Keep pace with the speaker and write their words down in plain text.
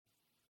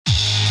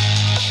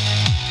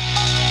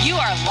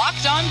are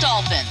Locked On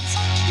Dolphins,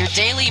 your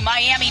daily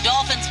Miami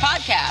Dolphins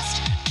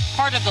podcast,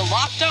 part of the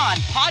Locked On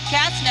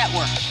Podcast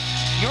Network,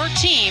 your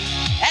team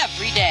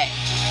every day.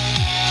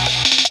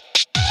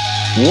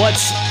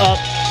 What's up,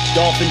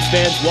 Dolphins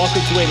fans?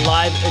 Welcome to a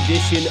live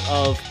edition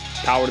of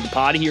Power to the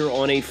Pod here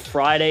on a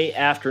Friday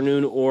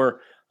afternoon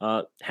or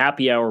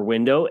happy hour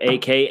window,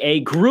 aka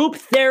group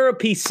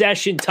therapy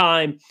session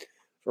time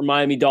for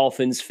Miami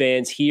Dolphins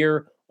fans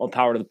here on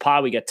Power to the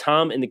Pod. We got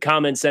Tom in the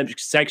comments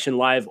section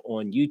live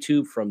on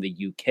YouTube from the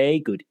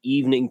UK. Good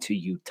evening to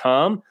you,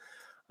 Tom.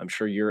 I'm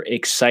sure you're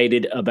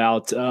excited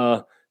about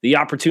the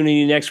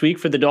opportunity next week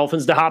for the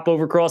Dolphins to hop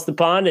over across the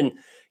pond and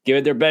give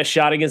it their best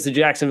shot against the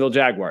Jacksonville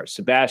Jaguars.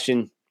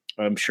 Sebastian,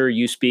 I'm sure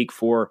you speak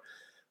for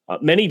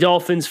many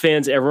Dolphins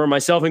fans everywhere,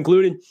 myself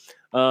included.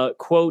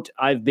 Quote,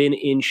 I've been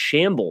in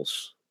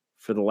shambles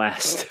for the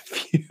last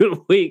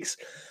few weeks.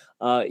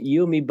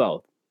 You and me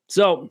both.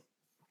 So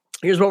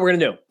here's what we're going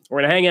to do. We're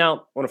going to hang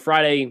out on a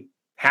Friday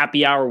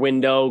happy hour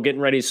window,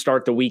 getting ready to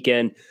start the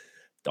weekend.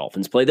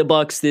 Dolphins play the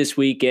Bucs this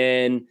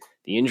weekend.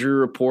 The injury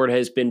report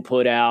has been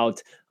put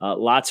out.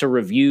 Lots of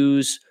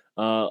reviews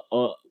of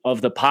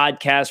the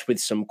podcast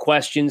with some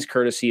questions,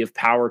 courtesy of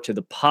Power to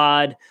the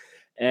Pod.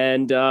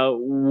 And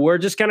we're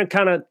just going to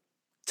kind of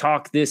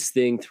talk this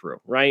thing through,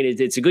 right?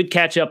 It's a good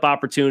catch-up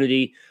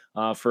opportunity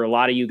for a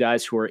lot of you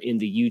guys who are in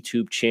the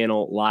YouTube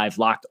channel live,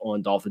 Locked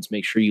On Dolphins.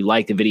 Make sure you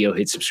like the video,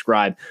 hit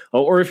subscribe.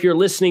 Or if you're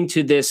listening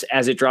to this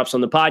as it drops on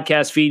the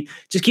podcast feed,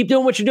 just keep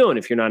doing what you're doing.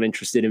 If you're not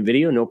interested in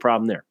video, no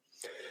problem there.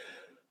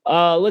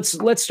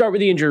 Let's start with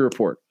the injury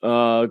report.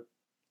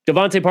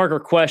 Devontae Parker,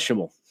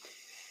 questionable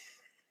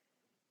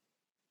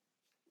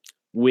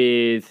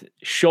with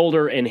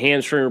shoulder and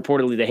hamstring.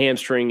 Reportedly, the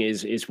hamstring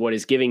is what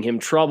is giving him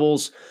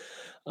troubles.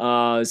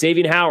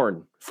 Xavier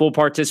Howard, full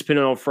participant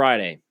on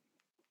Friday.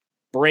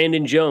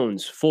 Brandon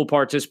Jones, full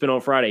participant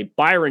on Friday.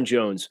 Byron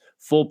Jones,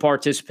 full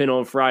participant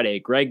on Friday.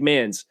 Greg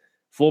Manns,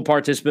 full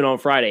participant on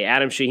Friday.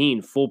 Adam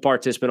Shaheen, full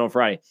participant on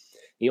Friday.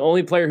 The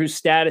only player whose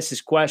status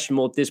is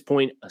questionable at this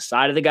point,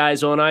 aside of the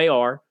guys on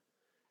IR,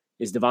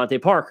 is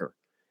Devontae Parker.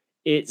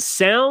 It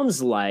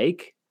sounds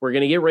like we're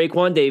going to get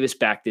Raekwon Davis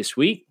back this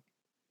week.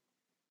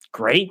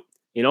 Great.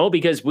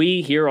 Because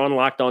we here on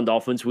Locked On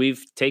Dolphins,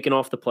 we've taken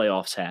off the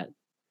playoffs hat.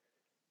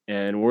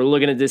 And we're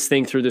looking at this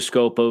thing through the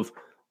scope of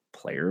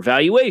player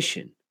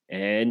evaluation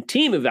and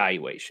team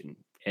evaluation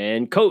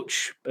and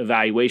coach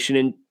evaluation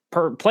and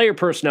player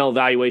personnel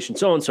evaluation,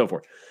 so on and so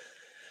forth.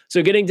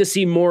 So getting to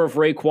see more of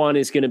Raekwon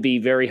is going to be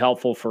very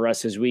helpful for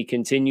us as we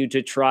continue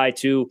to try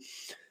to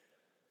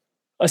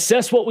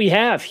assess what we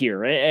have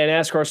here and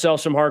ask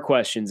ourselves some hard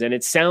questions. And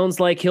it sounds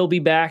like he'll be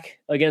back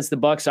against the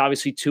Bucs.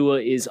 Obviously,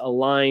 Tua is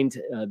aligned.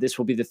 This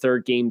will be the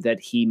third game that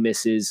he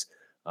misses.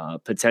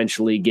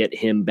 Potentially get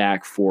him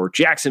back for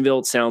Jacksonville.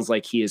 It sounds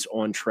like he is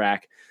on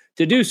track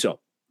to do so.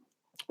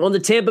 On the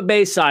Tampa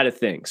Bay side of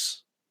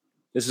things,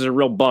 this is a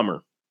real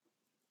bummer.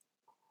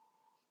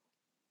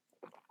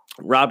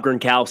 Rob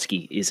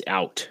Gronkowski is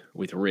out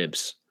with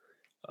ribs.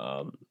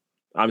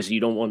 Obviously,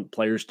 you don't want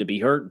players to be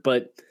hurt,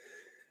 but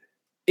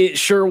it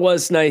sure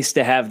was nice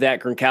to have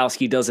that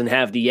Gronkowski doesn't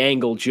have the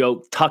angle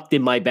joke tucked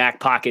in my back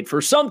pocket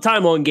for some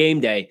time on game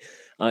day,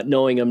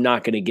 knowing I'm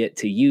not going to get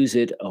to use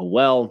it. Oh,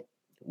 well.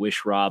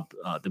 Wish Rob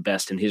the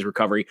best in his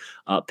recovery.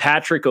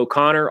 Patrick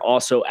O'Connor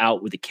also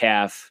out with a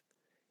calf.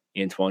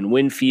 Antoine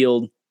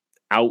Winfield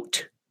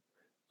out.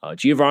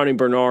 Giovanni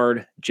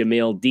Bernard,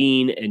 Jamel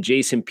Dean, and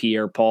Jason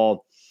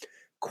Pierre-Paul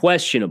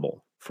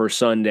questionable for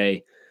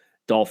Sunday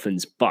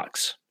Dolphins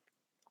Bucs.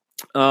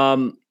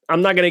 I'm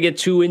not going to get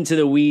too into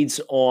the weeds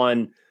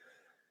on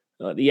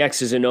the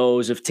X's and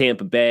O's of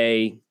Tampa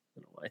Bay.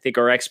 I think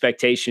our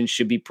expectations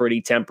should be pretty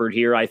tempered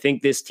here. I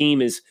think this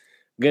team is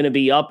going to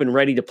be up and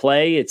ready to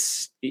play.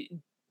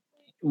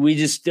 We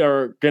just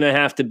are going to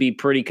have to be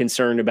pretty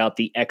concerned about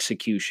the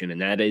execution,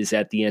 and that is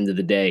at the end of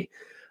the day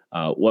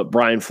what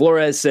Brian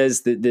Flores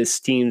says that this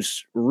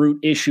team's root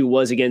issue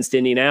was against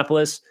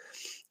Indianapolis.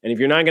 And if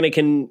you're not going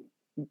to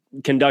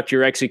conduct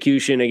your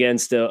execution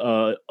against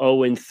a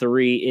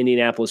 0-3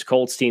 Indianapolis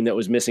Colts team that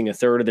was missing a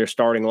third of their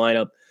starting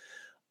lineup,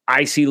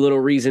 I see little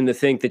reason to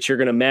think that you're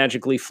going to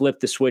magically flip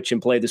the switch and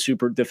play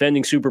the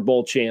defending Super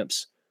Bowl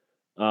champs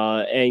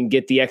and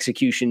get the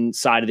execution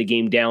side of the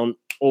game down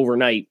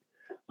overnight.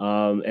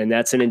 And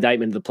that's an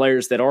indictment of the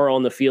players that are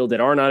on the field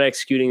that are not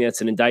executing.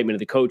 That's an indictment of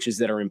the coaches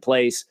that are in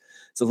place.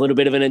 It's a little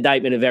bit of an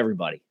indictment of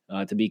everybody,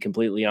 to be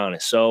completely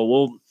honest. So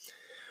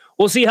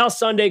we'll see how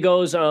Sunday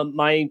goes.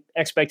 My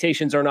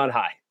expectations are not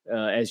high,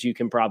 as you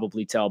can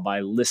probably tell by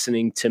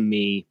listening to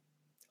me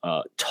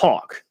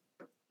talk.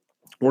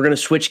 We're going to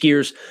switch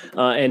gears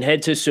and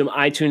head to some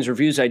iTunes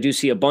reviews. I do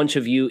see a bunch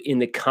of you in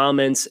the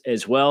comments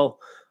as well.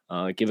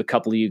 Give a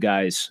couple of you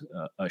guys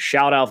a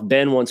shout out.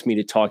 Ben wants me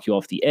to talk you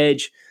off the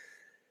edge.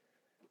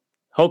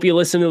 Hope you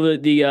listened to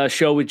the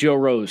show with Joe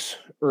Rose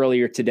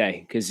earlier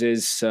today, because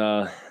this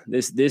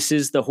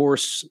is the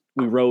horse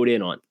we rode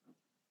in on.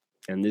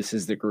 And this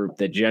is the group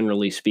that,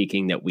 generally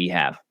speaking, that we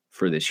have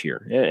for this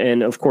year.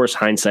 And of course,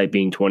 hindsight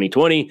being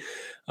 2020,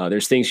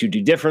 there's things you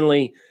do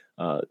differently.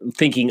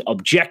 Thinking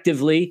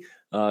objectively,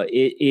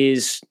 It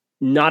is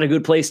not a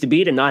good place to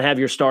be to not have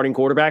your starting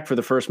quarterback for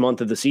the first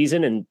month of the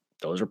season, and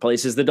those are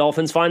places the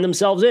Dolphins find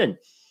themselves in.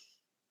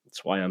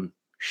 That's why I'm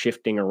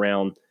shifting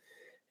around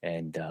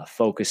and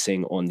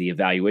focusing on the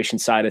evaluation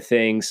side of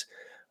things.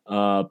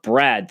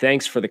 Brad,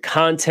 thanks for the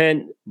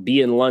content.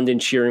 Be in London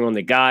cheering on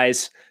the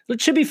guys.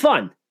 It should be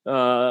fun.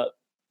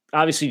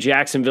 Obviously,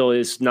 Jacksonville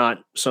is not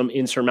some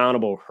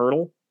insurmountable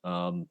hurdle,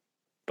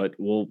 but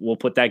we'll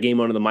put that game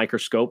under the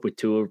microscope with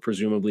Tua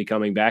presumably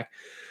coming back,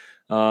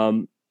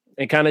 and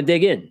kind of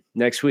dig in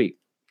next week.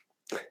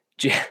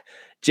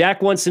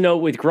 Jack wants to know,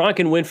 with Gronk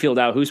and Winfield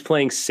out, who's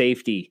playing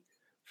safety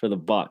for the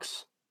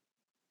Bucs?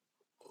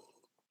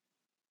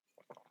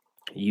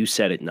 You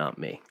said it, not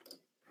me.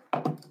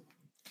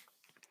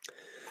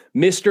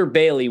 Mr.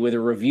 Bailey with a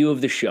review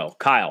of the show.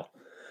 Kyle,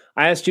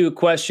 I asked you a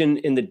question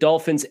in the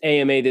Dolphins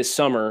AMA this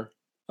summer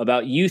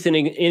about youth and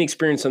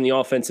inexperience on the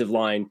offensive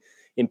line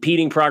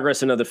impeding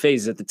progress in other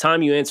phases. At the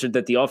time, you answered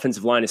that the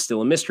offensive line is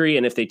still a mystery,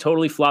 and if they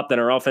totally flop, then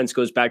our offense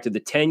goes back to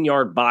the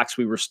 10-yard box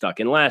we were stuck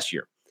in last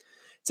year.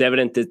 It's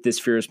evident that this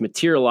fear has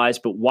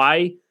materialized, but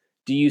why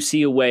do you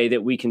see a way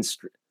that we can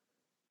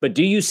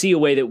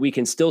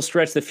still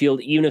stretch the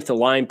field even if the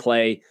line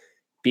play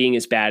being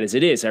as bad as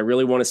it is? I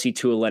really want to see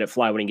Tua let it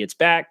fly when he gets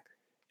back.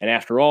 And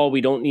after all,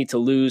 we don't need to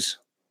lose.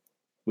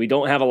 We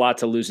don't have a lot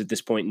to lose at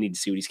this point and need to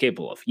see what he's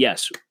capable of.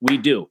 Yes, we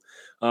do,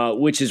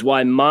 which is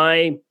why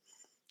my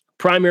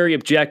primary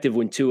objective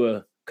when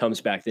Tua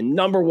comes back, the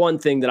number one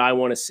thing that I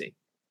want to see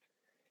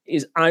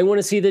is I want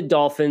to see the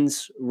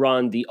Dolphins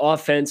run the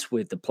offense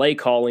with the play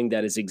calling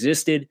that has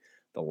existed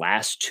the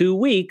last 2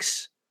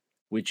 weeks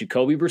with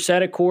Jacoby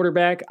Brissett at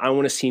quarterback. I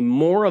want to see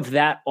more of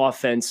that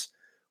offense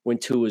when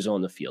Tua is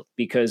on the field,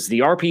 because the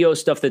RPO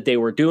stuff that they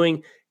were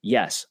doing,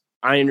 yes,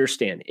 I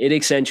understand. It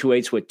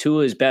accentuates what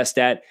Tua is best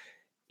at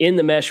in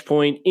the mesh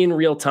point, in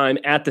real time,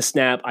 at the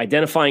snap,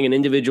 identifying an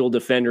individual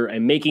defender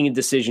and making a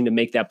decision to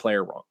make that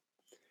player wrong.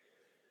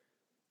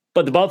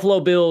 But the Buffalo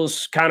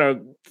Bills kind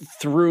of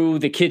threw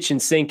the kitchen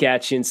sink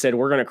at you and said,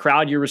 we're going to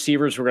crowd your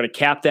receivers. We're going to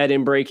cap that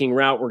in-breaking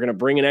route. We're going to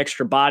bring an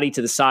extra body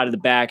to the side of the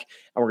back,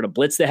 and we're going to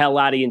blitz the hell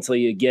out of you until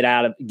you get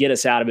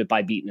us out of it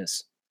by beating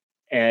us.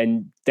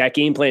 And that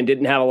game plan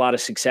didn't have a lot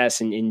of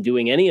success in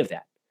doing any of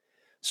that.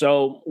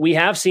 So we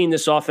have seen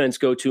this offense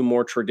go to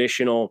more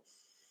traditional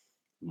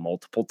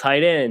multiple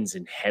tight ends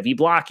and heavy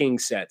blocking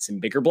sets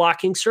and bigger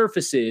blocking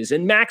surfaces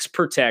and max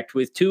protect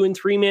with 2- and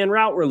 3-man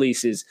route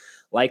releases,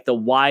 like the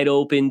wide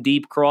open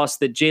deep cross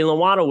that Jalen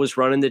Waddle was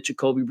running that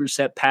Jacoby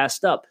Brissett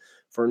passed up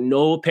for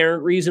no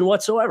apparent reason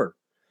whatsoever.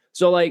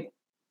 So,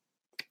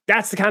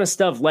 that's the kind of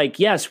stuff,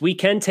 yes, we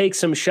can take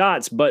some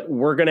shots, but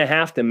we're going to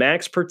have to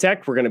max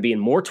protect. We're going to be in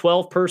more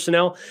 12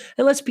 personnel.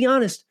 And let's be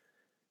honest,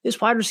 this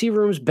wide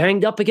receiver room is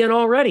banged up again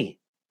already.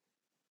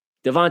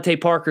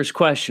 Devontae Parker's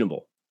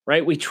questionable,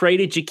 right? We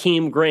traded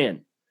Jakeem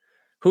Grant.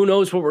 Who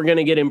knows what we're going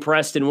to get in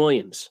Preston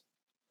Williams?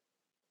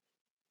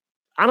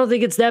 I don't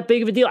think it's that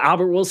big of a deal.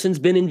 Albert Wilson's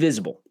been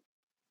invisible,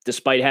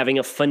 despite having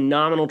a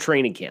phenomenal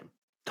training camp.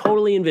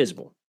 Totally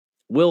invisible.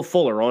 Will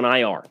Fuller on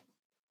IR.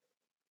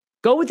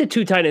 Go with the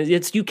 2 tight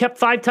ends. You kept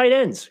 5 tight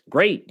ends.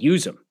 Great.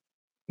 Use them.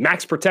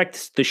 Max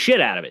protects the shit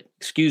out of it.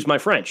 Excuse my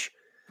French.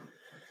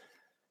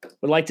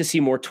 Would like to see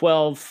more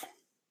 12,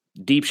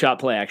 deep shot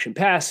play action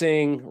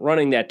passing,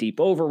 running that deep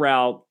over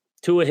route.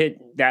 Tua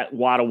hit that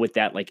Waddle with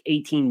that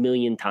 18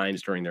 million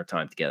times during their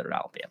time together at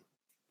Alabama.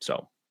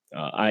 So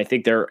I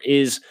think there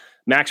is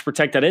max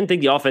protect. I didn't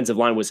think the offensive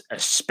line was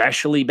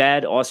especially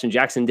bad. Austin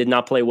Jackson did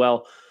not play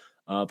well,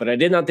 but I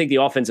did not think the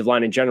offensive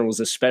line in general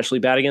was especially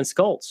bad against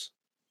the Colts.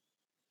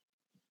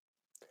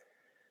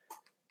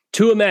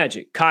 Tua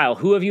Magic. Kyle,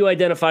 who have you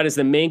identified as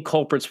the main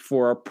culprits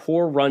for our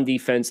poor run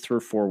defense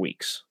through 4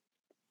 weeks?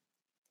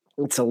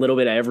 It's a little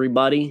bit of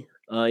everybody,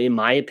 in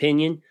my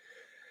opinion.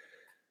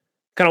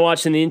 Kind of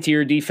watching the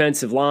interior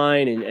defensive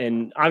line,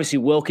 and obviously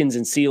Wilkins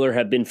and Sealer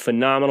have been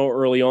phenomenal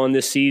early on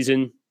this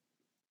season.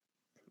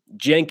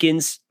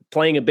 Jenkins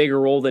playing a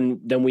bigger role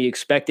than we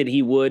expected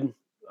he would.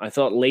 I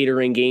thought later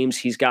in games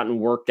he's gotten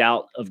worked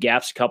out of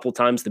gaps a couple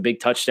times. The big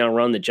touchdown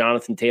run that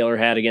Jonathan Taylor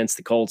had against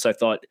the Colts, I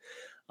thought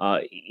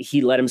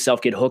he let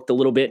himself get hooked a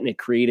little bit, and it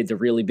created the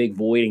really big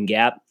void and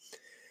gap.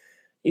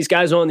 These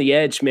guys on the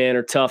edge, man,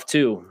 are tough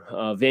too.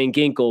 Van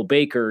Ginkel,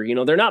 Baker,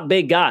 they're not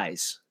big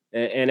guys.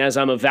 And as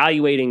I'm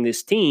evaluating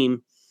this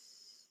team,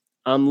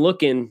 I'm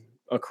looking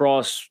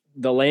across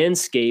the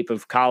landscape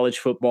of college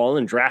football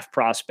and draft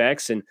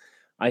prospects, and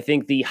I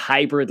think the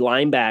hybrid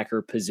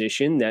linebacker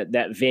position, that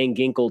Van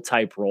Ginkel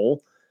type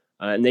role,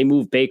 and they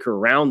move Baker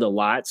around a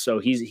lot, so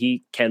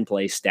he can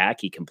play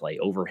stack, he can play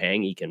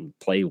overhang, he can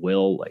play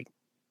will,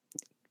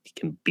 he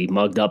can be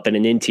mugged up in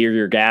an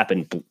interior gap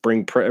and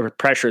bring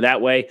pressure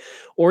that way,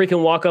 or he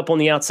can walk up on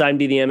the outside and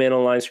be the man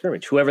on line of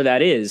scrimmage. Whoever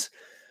that is,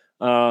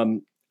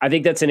 I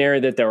think that's an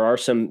area that there are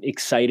some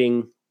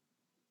exciting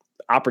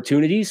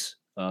opportunities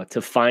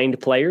to find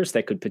players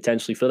that could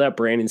potentially fill that.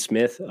 Brandon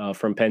Smith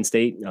from Penn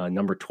State,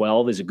 number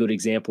 12, is a good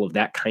example of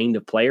that kind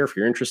of player. If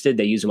you're interested,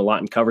 they use him a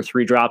lot in cover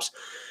 3 drops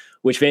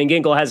which Van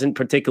Ginkel hasn't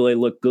particularly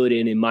looked good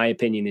in my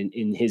opinion,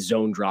 in his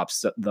zone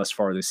drops thus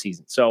far this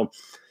season. So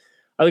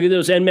I look at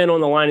those end men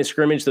on the line of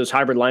scrimmage, those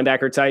hybrid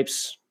linebacker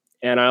types,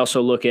 and I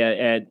also look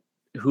at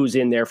who's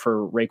in there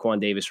for Raekwon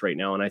Davis right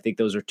now. And I think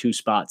those are two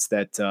spots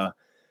that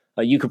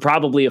you could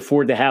probably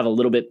afford to have a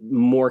little bit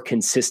more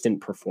consistent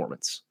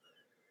performance.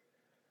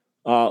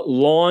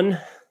 Law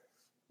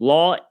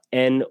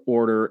and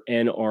Order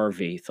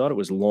NRV. Thought it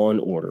was Law and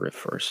Order at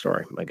first.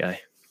 Sorry, my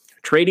guy.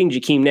 Trading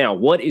Jakeem now.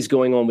 What is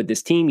going on with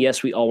this team?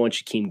 Yes, we all want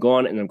Jakeem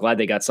gone, and I'm glad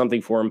they got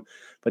something for him,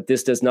 but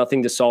this does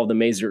nothing to solve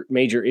the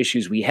major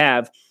issues we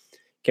have.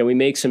 Can we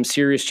make some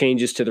serious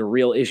changes to the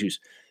real issues?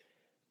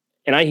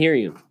 And I hear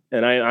you.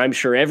 And I'm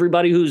sure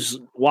everybody who's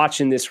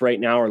watching this right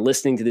now or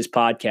listening to this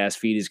podcast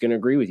feed is going to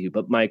agree with you.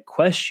 But my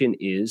question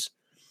is,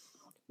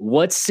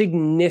 what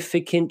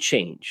significant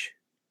change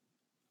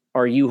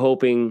are you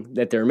hoping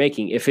that they're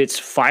making? If it's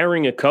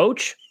firing a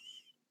coach,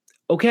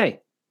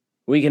 okay,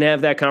 we can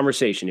have that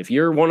conversation. If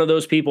you're one of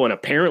those people, and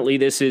apparently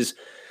this is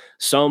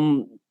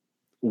some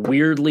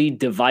weirdly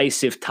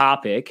divisive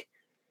topic,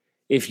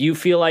 if you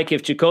feel like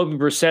if Jacoby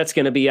Brissett's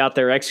going to be out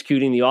there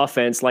executing the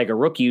offense like a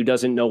rookie who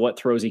doesn't know what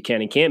throws he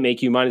can and can't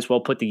make, you might as well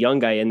put the young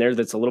guy in there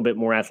that's a little bit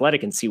more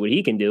athletic and see what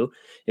he can do.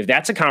 If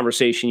that's a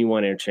conversation you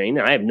want to entertain,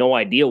 I have no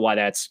idea why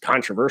that's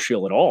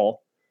controversial at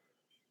all.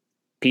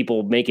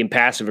 People making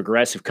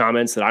passive-aggressive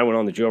comments that I went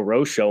on the Joe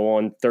Rose show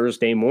on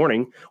Thursday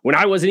morning when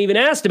I wasn't even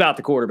asked about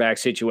the quarterback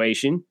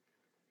situation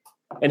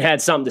and had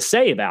something to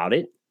say about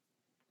it.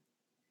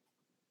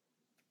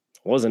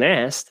 Wasn't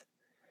asked.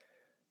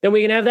 Then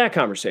we can have that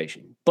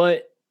conversation.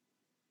 But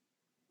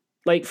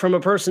like from a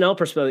personnel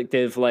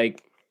perspective,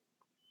 like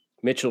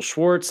Mitchell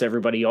Schwartz,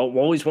 everybody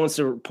always wants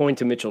to point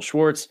to Mitchell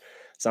Schwartz.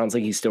 Sounds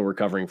like he's still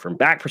recovering from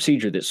back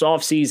procedure this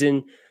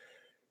offseason.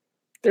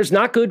 There's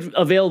not good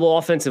available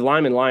offensive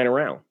linemen lying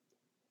around.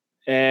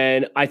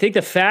 And I think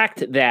the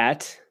fact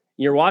that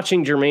you're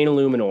watching Jermaine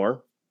Illuminor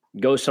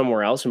go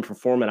somewhere else and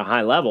perform at a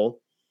high level,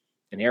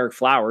 and Eric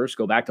Flowers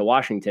go back to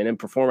Washington and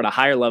perform at a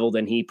higher level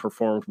than he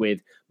performed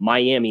with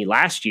Miami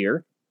last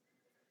year,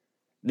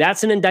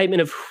 that's an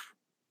indictment of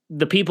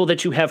the people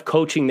that you have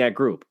coaching that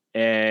group.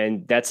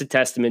 And that's a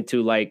testament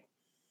to, like,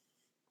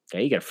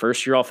 okay, you got a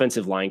first-year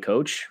offensive line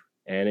coach,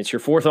 and it's your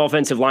fourth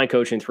offensive line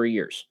coach in 3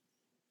 years.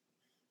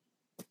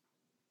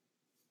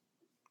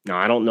 Now,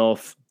 I don't know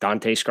if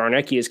Dante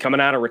Scarnecchia is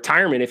coming out of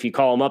retirement if you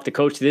call him up to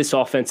coach this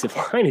offensive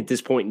line at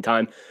this point in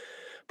time.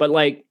 But,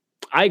 like,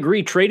 I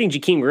agree, trading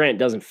Jakeem Grant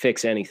doesn't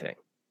fix anything.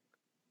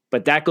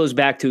 But that goes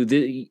back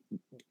to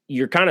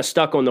you're kind of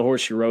stuck on the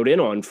horse you rode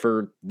in on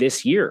for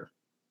this year.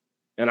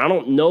 And I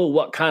don't know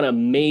what kind of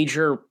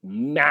major,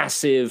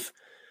 massive,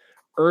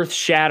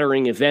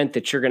 earth-shattering event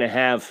that you're going to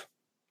have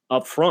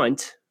up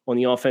front on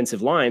the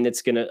offensive line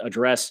that's going to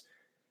address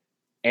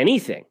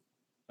anything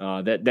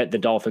that the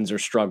Dolphins are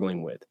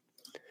struggling with.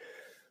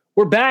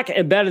 We're back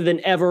and better than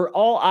ever.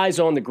 All eyes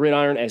on the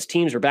gridiron as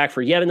teams are back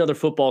for yet another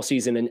football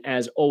season. And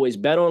as always,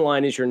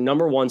 BetOnline is your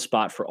number one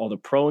spot for all the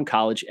pro and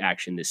college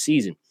action this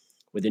season.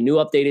 With a new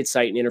updated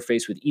site and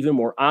interface with even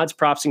more odds,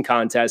 props, and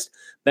contests,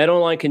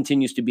 BetOnline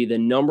continues to be the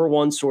number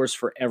one source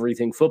for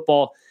everything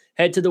football.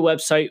 Head to the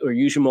website or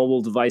use your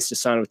mobile device to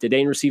sign up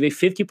today and receive a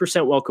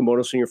 50% welcome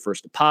bonus on your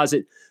first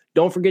deposit.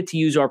 Don't forget to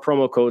use our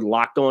promo code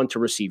LOCKEDON to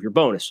receive your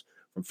bonus.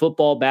 From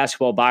football,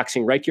 basketball,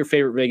 boxing, right to your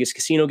favorite Vegas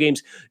casino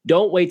games,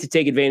 don't wait to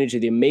take advantage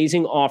of the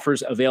amazing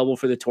offers available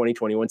for the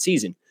 2021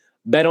 season.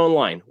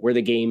 BetOnline, where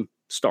the game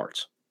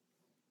starts.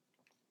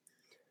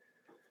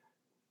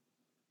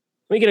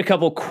 Let me get a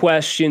couple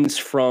questions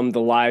from the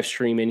live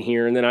stream in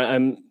here, and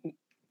then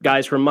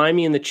guys, remind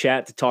me in the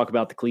chat to talk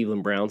about the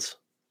Cleveland Browns,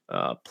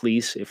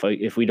 please,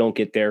 if we don't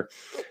get there.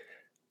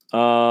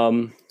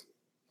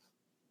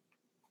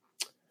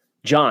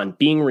 John,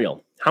 being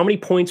real, how many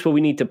points will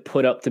we need to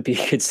put up to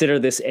consider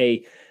this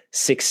a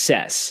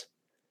success?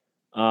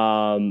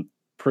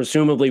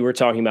 Presumably, we're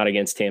talking about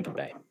against Tampa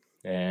Bay,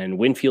 and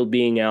Winfield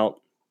being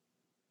out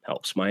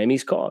helps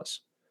Miami's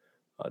cause.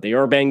 They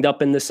are banged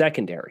up in the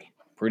secondary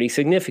pretty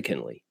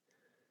significantly.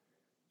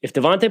 If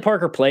Devontae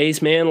Parker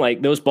plays, man,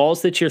 like those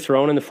balls that you're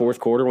throwing in the fourth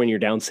quarter when you're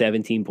down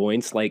 17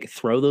 points, like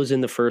throw those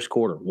in the first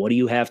quarter. What do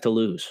you have to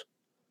lose?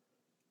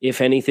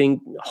 If anything,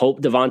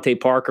 hope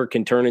Devontae Parker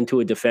can turn into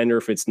a defender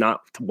if it's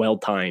not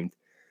well-timed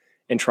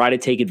and try to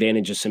take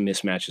advantage of some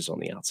mismatches on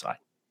the outside.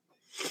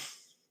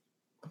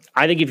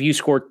 I think if you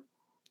scored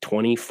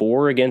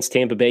 24 against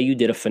Tampa Bay, you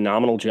did a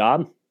phenomenal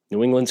job.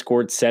 New England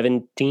scored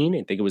 17.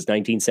 I think it was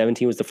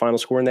 19-17 was the final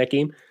score in that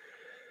game.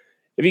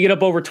 If you get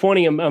up over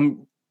 20,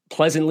 I'm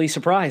pleasantly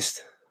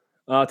surprised.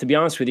 To be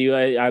honest with you,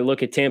 I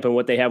look at Tampa and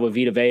what they have with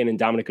Vita Vea and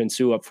Ndamukong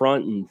Suh up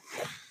front, and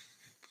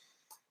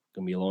it's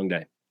going to be a long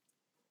day.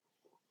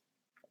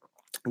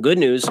 Good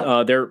news,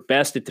 they're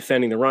best at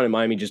defending the run, and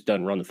Miami just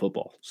doesn't run the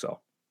football.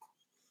 So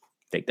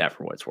take that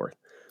for what it's worth.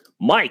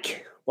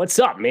 Mike, what's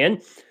up,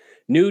 man?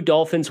 New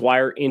Dolphins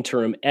Wire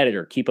interim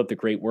editor. Keep up the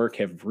great work.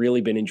 Have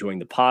really been enjoying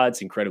the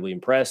pods. Incredibly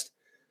impressed.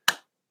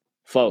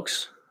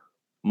 Folks,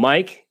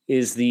 Mike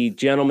is the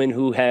gentleman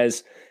who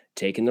has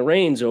taking the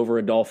reins over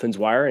a Dolphins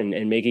Wire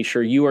and making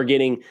sure you are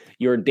getting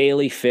your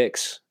daily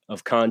fix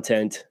of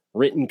content,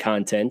 written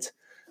content.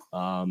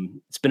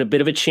 It's been a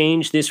bit of a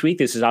change this week.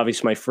 This is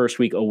obviously my first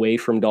week away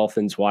from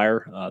Dolphins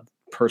Wire,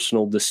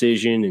 personal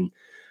decision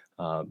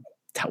and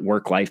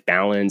work-life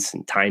balance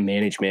and time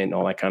management and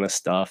all that kind of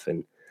stuff.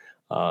 And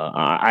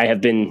I have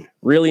been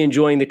really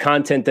enjoying the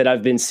content that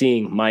I've been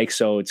seeing, Mike.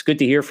 So it's good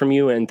to hear from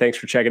you, and thanks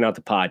for checking out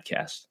the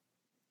podcast.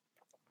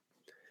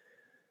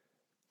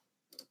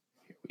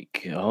 Here we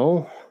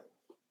go.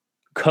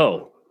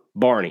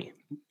 Barney.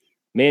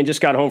 Man,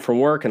 just got home from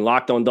work and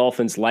Locked On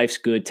Dolphins. Life's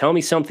good. Tell me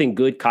something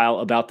good, Kyle,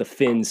 about the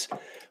Fins,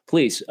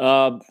 please.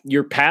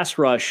 Your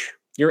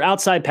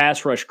outside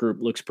pass rush group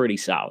looks pretty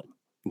solid.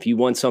 If you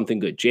want something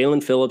good,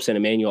 Jalen Phillips and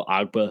Emmanuel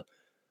Ogbah,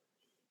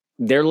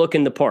 they're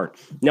looking the part.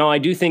 Now, I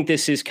do think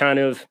this is kind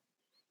of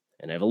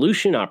an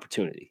evolution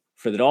opportunity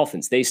for the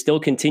Dolphins. They still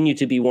continue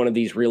to be one of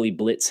these really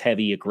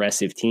blitz-heavy,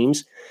 aggressive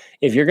teams.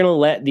 If you're going to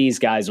let these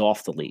guys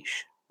off the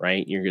leash,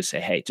 right, you're going to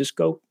say, hey, just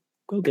go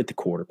get the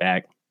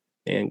quarterback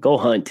and go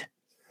hunt.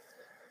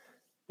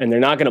 And they're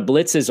not going to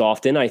blitz as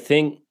often. I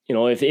think,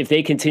 if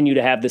they continue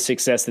to have the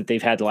success that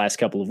they've had the last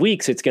couple of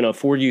weeks, it's going to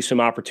afford you some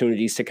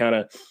opportunities to kind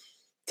of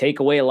take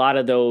away a lot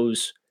of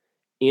those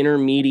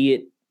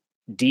intermediate,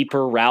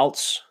 deeper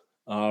routes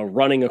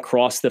running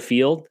across the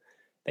field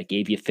that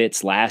gave you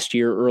fits last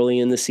year early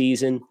in the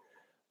season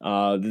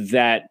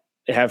that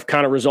have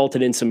kind of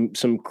resulted in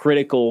some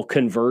critical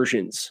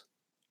conversions,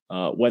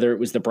 whether it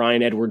was the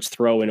Bryan Edwards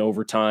throw in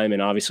overtime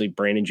and obviously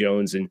Brandon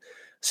Jones and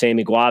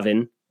Sammy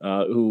Guavin,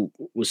 who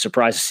was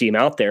surprised to see him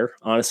out there,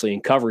 honestly,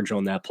 in coverage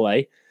on that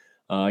play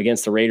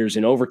against the Raiders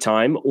in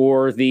overtime,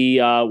 or the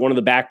one of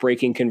the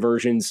backbreaking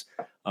conversions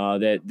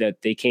that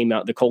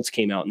the Colts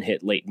came out and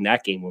hit late in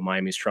that game when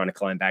Miami's trying to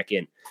climb back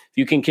in. If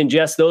you can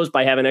congest those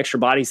by having extra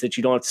bodies that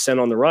you don't have to send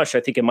on the rush,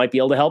 I think it might be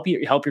able to help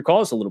your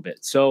cause a little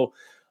bit. So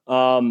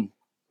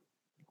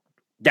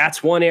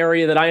that's one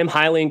area that I am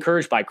highly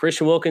encouraged by.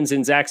 Christian Wilkins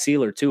and Zach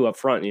Sealer too up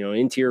front,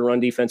 interior run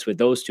defense with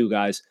those two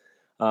guys.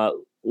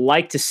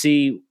 Like to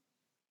see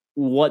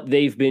what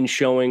they've been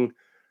showing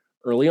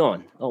early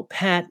on. Oh,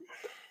 Pat,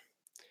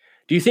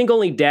 do you think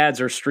only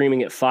dads are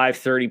streaming at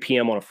 5:30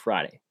 p.m. on a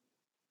Friday?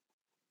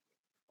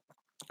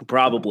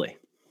 Probably.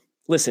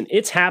 Listen,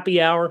 it's happy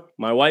hour.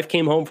 My wife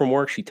came home from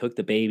work. She took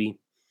the baby.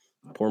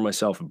 Poured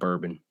myself a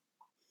bourbon.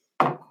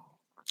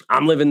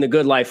 I'm living the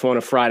good life on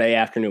a Friday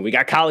afternoon. We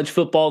got college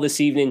football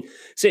this evening.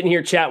 Sitting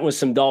here chatting with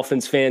some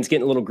Dolphins fans,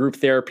 getting a little group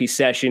therapy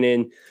session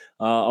in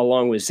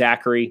along with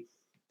Zachary.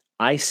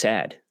 I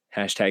sad.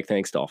 Hashtag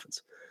thanks,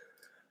 Dolphins.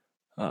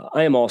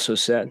 I am also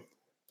sad.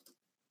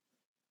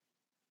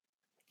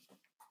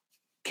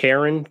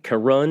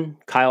 Karun,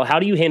 Kyle, how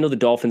do you handle the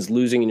Dolphins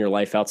losing in your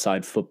life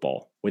outside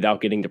football without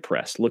getting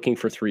depressed? Looking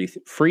for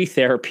free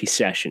therapy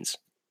sessions.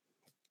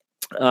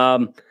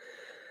 I'm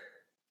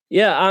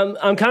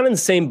kind of in the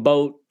same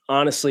boat,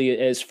 honestly,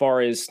 as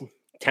far as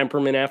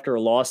temperament after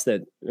a loss.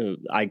 That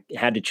I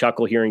had to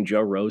chuckle hearing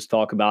Joe Rose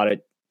talk about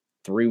it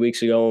 3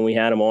 weeks ago when we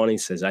had him on. He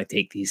says, I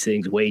take these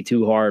things way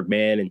too hard,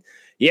 man. And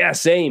yeah,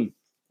 same.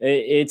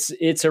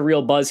 It's a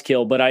real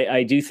buzzkill, but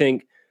I do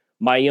think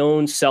my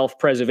own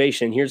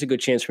self-preservation, here's a good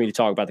chance for me to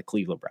talk about the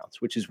Cleveland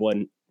Browns, which is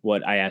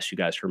what I asked you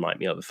guys to remind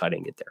me of if I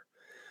didn't get there.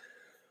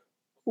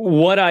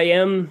 What I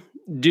am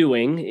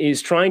doing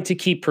is trying to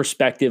keep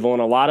perspective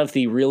on a lot of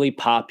the really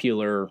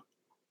popular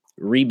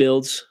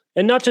rebuilds,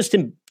 and not just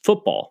in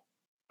football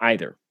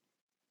either.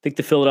 I think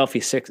the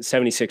Philadelphia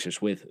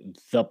 76ers with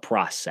the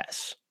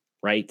process,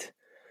 right?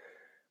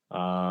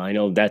 I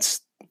know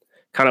that's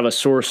kind of a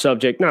sore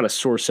subject, not a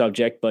sore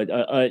subject, but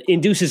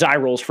induces eye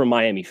rolls from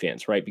Miami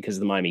fans, right? Because of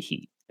the Miami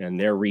Heat and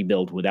their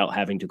rebuild without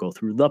having to go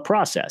through the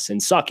process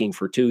and sucking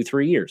for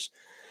 2-3 years.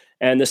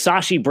 And the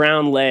Sashi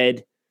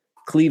Brown-led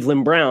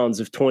Cleveland Browns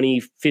of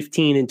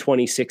 2015 and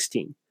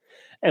 2016.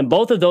 And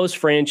both of those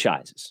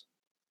franchises,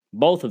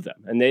 both of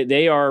them, and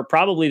they are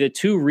probably the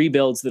two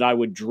rebuilds that I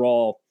would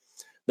draw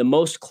the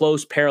most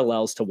close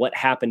parallels to what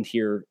happened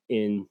here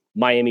in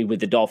Miami with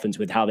the Dolphins,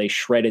 with how they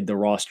shredded the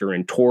roster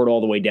and tore it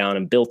all the way down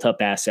and built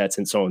up assets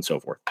and so on and so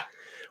forth.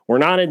 We're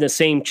not in the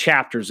same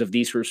chapters of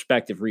these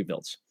respective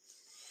rebuilds.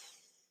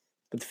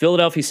 But the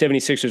Philadelphia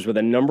 76ers were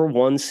the number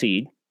 1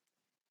 seed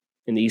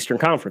in the Eastern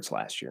Conference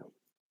last year.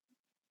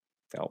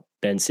 Now,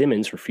 Ben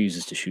Simmons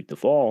refuses to shoot the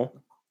ball.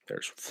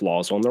 There's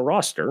flaws on the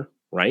roster,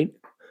 right?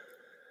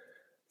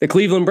 The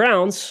Cleveland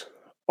Browns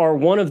are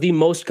one of the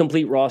most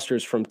complete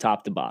rosters from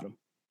top to bottom.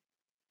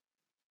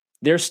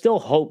 There's still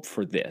hope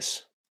for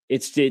this.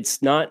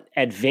 It's not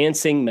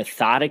advancing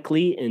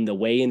methodically in the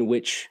way in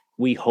which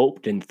we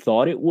hoped and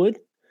thought it would.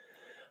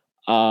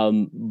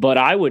 But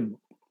I would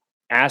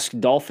ask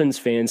Dolphins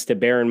fans to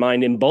bear in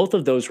mind, in both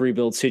of those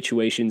rebuild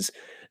situations,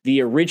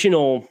 the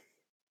original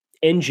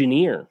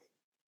engineer,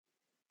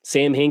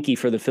 Sam Hinkie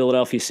for the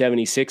Philadelphia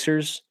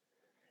 76ers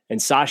and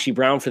Sashi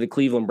Brown for the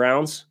Cleveland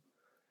Browns,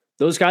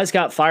 those guys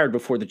got fired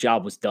before the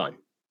job was done.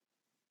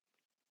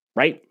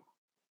 Right?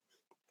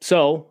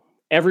 So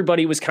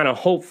everybody was kind of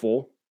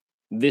hopeful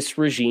this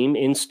regime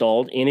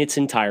installed in its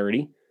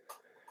entirety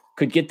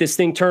could get this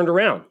thing turned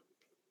around.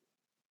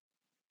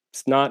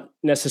 It's not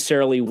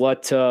necessarily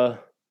what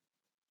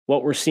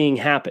we're seeing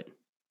happen.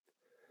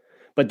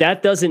 But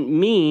that doesn't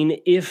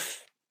mean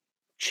if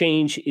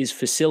change is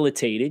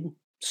facilitated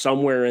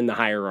somewhere in the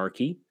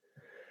hierarchy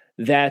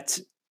that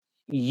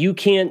you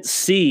can't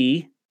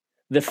see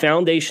the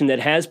foundation that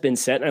has been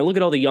set. And I look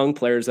at all the young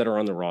players that are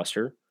on the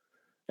roster,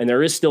 and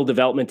there is still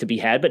development to be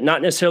had, but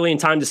not necessarily in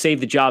time to save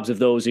the jobs of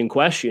those in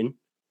question.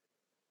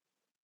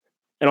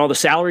 And all the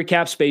salary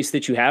cap space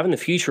that you have and the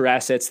future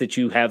assets that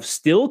you have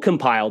still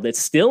compiled,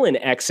 that's still in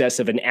excess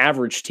of an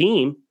average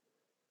team.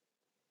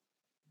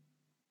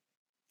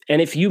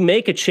 And if you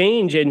make a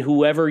change and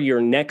whoever your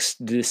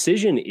next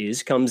decision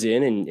is comes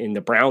in the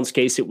Browns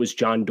case, it was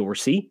John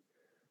Dorsey.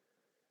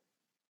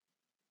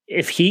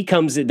 If he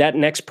comes in, that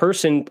next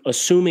person,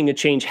 assuming a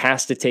change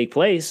has to take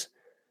place,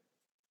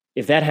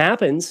 if that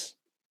happens,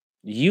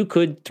 you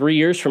could 3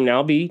 years from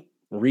now be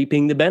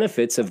reaping the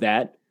benefits of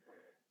that.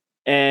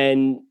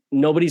 And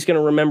nobody's going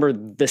to remember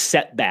the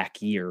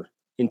setback year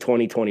in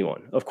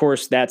 2021. Of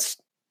course, that's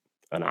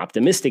an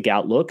optimistic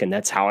outlook, and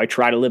that's how I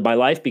try to live my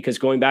life, because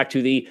going back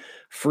to the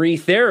free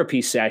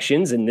therapy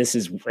sessions, and this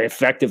is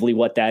effectively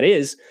what that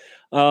is,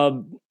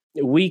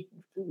 we're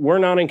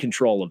not in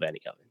control of any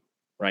of it,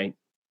 right?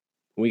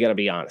 We got to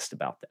be honest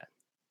about that.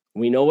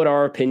 We know what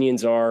our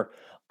opinions are.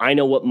 I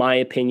know what my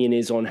opinion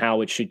is on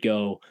how it should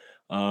go.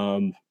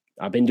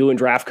 I've been doing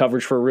draft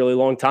coverage for a really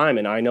long time,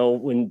 and I know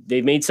when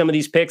they've made some of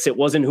these picks, it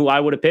wasn't who I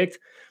would have picked,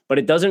 but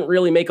it doesn't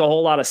really make a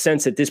whole lot of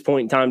sense at this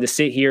point in time to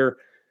sit here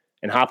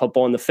and hop up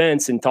on the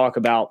fence and talk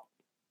about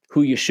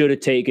who you should have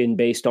taken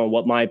based on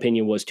what my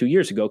opinion was 2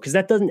 years ago, because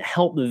that doesn't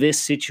help this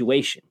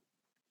situation.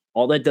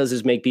 All that does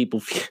is make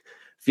people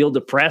feel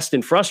depressed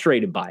and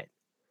frustrated by it.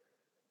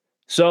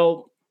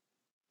 So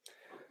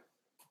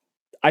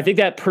I think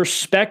that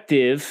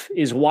perspective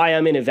is why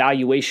I'm in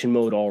evaluation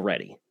mode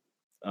already.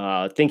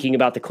 Thinking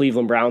about the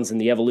Cleveland Browns and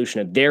the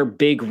evolution of their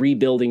big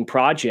rebuilding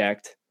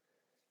project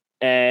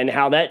and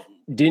how that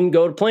didn't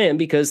go to plan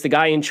because the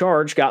guy in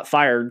charge got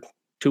fired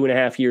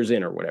 2.5 years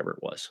in or whatever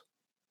it was.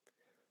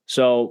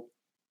 So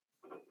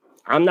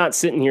I'm not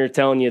sitting here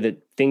telling you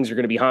that things are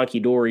going to be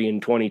honky-dory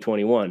in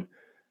 2021,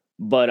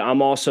 but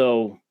I'm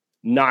also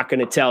not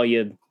going to tell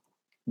you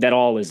that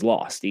all is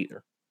lost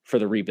either for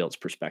the rebuild's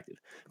perspective.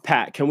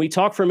 Pat, can we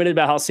talk for a minute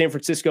about how San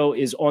Francisco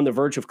is on the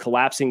verge of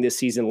collapsing this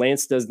season?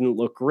 Lance doesn't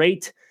look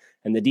great,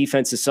 and the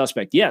defense is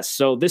suspect. Yes,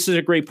 so this is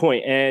a great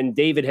point. And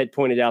David had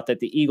pointed out that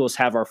the Eagles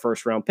have our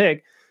first-round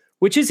pick,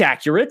 which is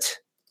accurate.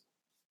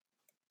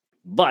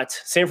 But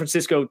San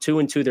Francisco,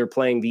 2-2, they're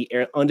playing the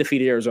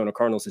undefeated Arizona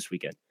Cardinals this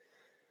weekend.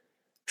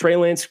 Trey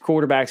Lance,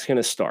 quarterback's going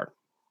to start.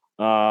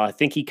 I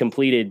think he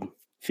completed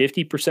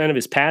 50% of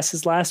his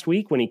passes last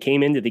week when he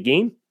came into the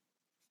game.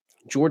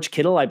 George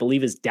Kittle, I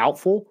believe, is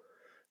doubtful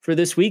for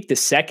this week. The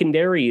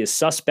secondary is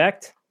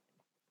suspect.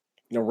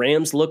 The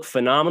Rams look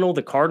phenomenal.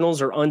 The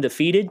Cardinals are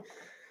undefeated.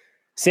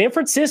 San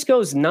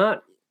Francisco's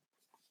not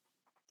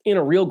in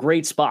a real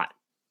great spot,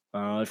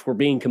 if we're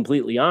being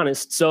completely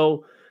honest.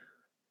 So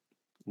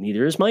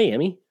neither is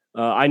Miami.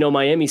 I know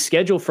Miami's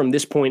schedule from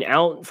this point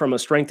out, from a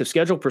strength of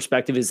schedule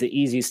perspective, is the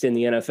easiest in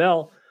the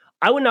NFL.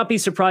 I would not be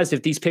surprised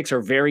if these picks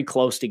are very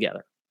close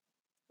together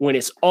when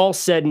it's all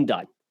said and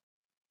done.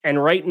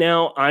 And right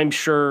now, I'm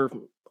sure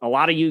a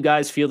lot of you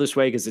guys feel this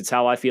way because it's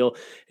how I feel.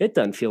 It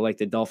doesn't feel like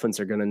the Dolphins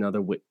are going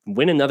to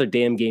win another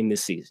damn game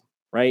this season,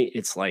 right?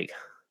 It's like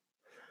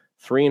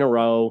 3 in a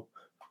row.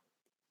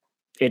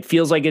 It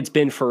feels like it's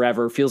been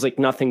forever. Feels like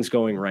nothing's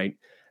going right.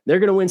 They're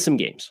going to win some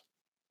games.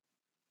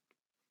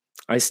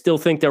 I still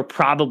think they're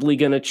probably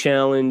going to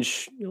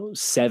challenge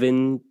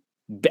 7.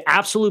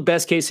 Absolute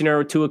best case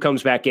scenario, Tua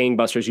comes back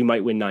gangbusters. You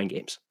might win 9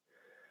 games.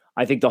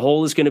 I think the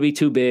hole is going to be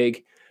too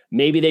big.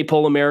 Maybe they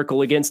pull a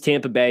miracle against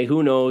Tampa Bay.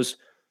 Who knows?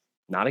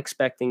 Not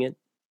expecting it,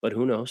 but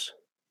who knows?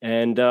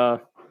 And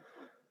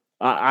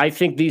I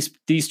think these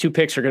 2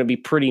 picks are going to be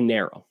pretty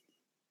narrow,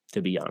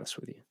 to be honest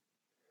with you.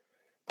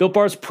 Built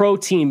Bar's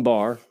protein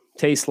bar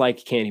tastes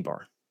like a candy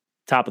bar.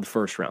 Top of the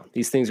first round.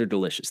 These things are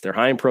delicious. They're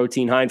high in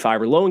protein, high in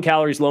fiber, low in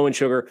calories, low in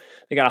sugar.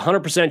 They got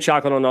 100%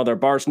 chocolate on all their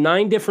bars.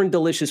 9 different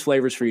delicious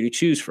flavors for you to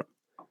choose from.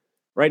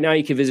 Right now,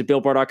 you can visit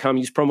BuiltBar.com,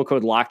 use promo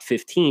code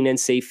LOCKED15 and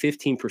save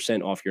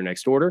 15% off your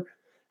next order.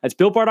 That's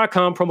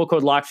BuiltBar.com, promo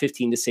code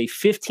LOCKED15 to save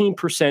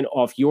 15%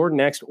 off your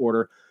next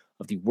order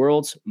of the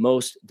world's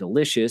most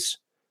delicious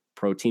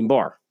protein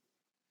bar.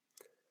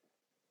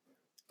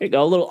 There you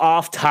go, a little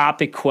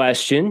off-topic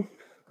question.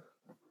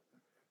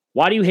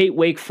 Why do you hate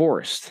Wake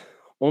Forest?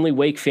 Only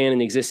Wake fan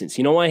in existence.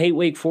 You know why I hate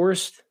Wake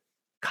Forest,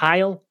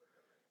 Kyle?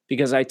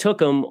 Because I took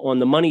them on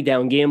the Money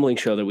Down gambling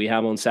show that we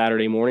have on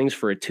Saturday mornings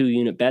for a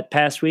 2-unit bet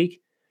past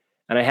week,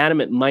 and I had them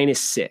at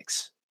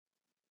 -6.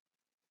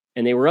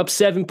 And they were up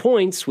 7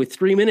 points with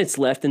 3 minutes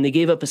left, and they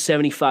gave up a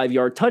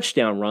 75-yard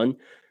touchdown run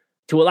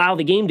to allow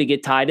the game to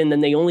get tied, and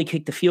then they only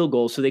kicked the field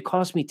goal, so they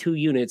cost me 2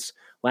 units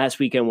last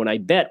weekend when I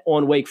bet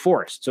on Wake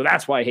Forest. So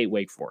that's why I hate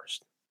Wake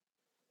Forest.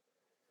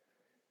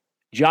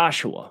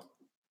 Joshua,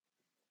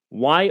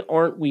 Why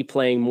aren't we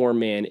playing more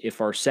man if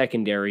our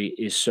secondary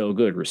is so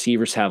good?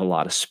 Receivers have a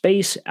lot of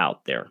space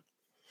out there.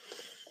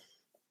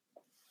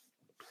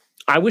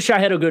 I wish I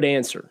had a good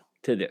answer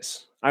to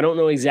this. I don't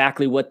know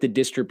exactly what the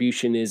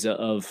distribution is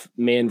of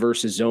man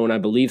versus zone. I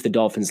believe the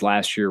Dolphins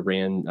last year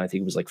ran, I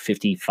think it was like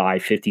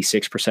 55,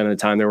 56% of the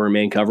time they were in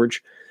man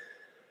coverage.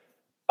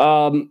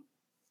 I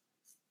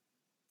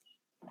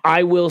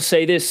will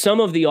say this. Some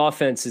of the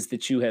offenses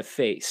that you have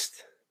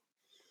faced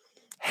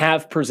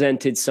have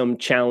presented some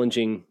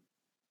challenging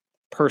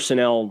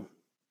personnel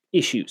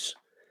issues.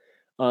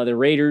 The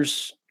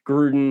Raiders,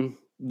 Gruden,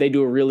 they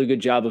do a really good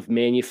job of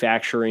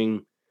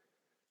manufacturing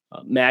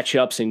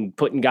matchups and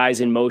putting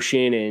guys in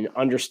motion and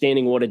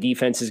understanding what a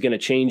defense is going to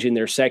change in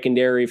their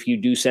secondary if you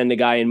do send a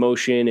guy in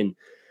motion. And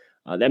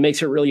that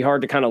makes it really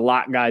hard to kind of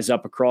lock guys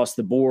up across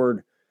the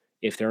board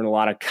if they're in a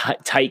lot of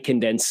tight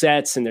condensed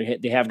sets and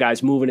they have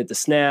guys moving at the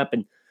snap,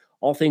 and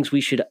all things we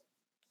should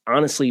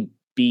honestly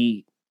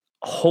be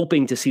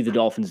hoping to see the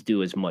Dolphins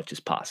do as much as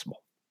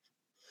possible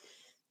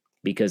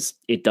because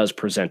it does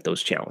present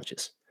those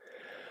challenges.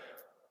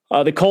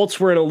 The Colts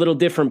were in a little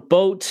different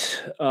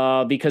boat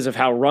because of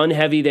how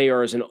run-heavy they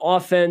are as an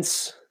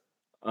offense.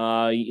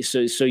 So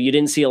you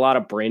didn't see a lot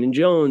of Brandon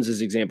Jones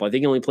as an example. I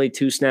think he only played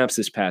 2 snaps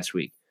this past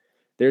week.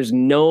 There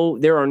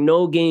are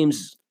no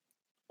games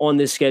on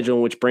this schedule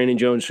in which Brandon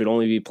Jones should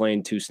only be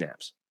playing 2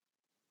 snaps.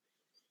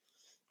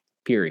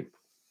 Period.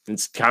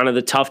 It's kind of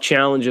the tough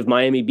challenge of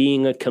Miami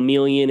being a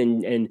chameleon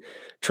and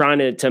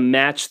trying to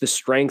match the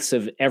strengths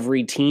of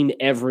every team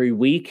every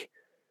week.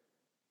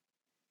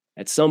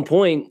 At some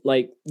point,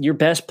 like, your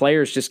best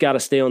players just got to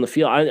stay on the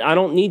field. I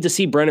don't need to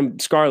see Brennan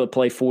Scarlett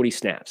play 40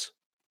 snaps.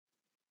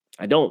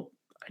 I don't.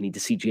 I need to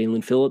see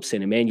Jalen Phillips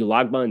and Emmanuel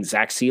Ogbah and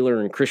Zach Sealer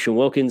and Christian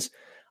Wilkins.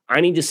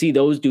 I need to see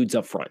those dudes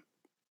up front.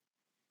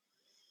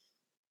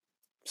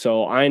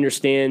 So I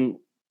understand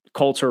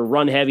Colts are a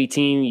run-heavy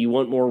team. You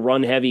want more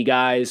run-heavy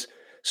guys.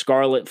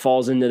 Scarlett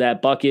falls into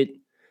that bucket.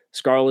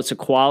 Scarlett's a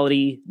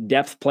quality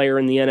depth player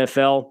in the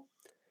NFL.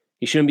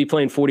 He shouldn't be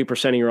playing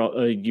 40%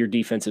 of your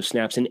defensive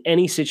snaps in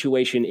any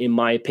situation, in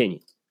my opinion,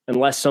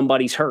 unless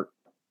somebody's hurt.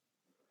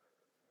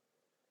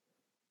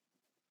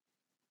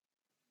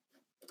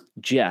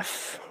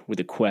 Jeff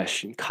with a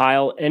question.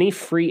 Kyle, any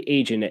free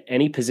agent at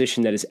any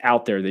position that is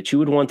out there that you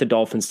would want the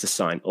Dolphins to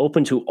sign,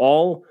 open to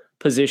all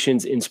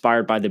positions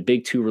inspired by the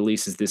big 2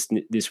 releases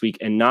this week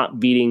and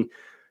not beating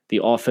the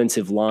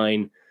offensive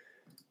line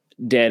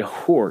dead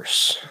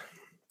horse?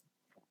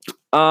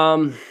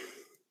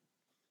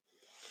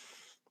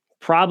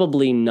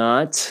 Probably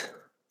not.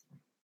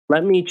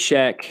 Let me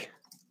check.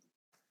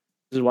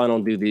 This is why I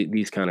don't do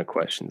these kind of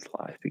questions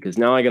live, because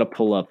now I got to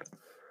pull up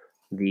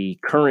the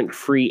current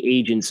free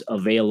agents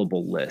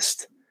available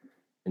list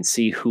and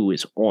see who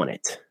is on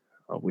it,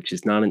 which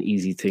is not an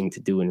easy thing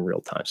to do in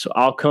real time. So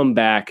I'll come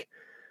back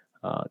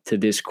to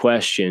this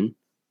question,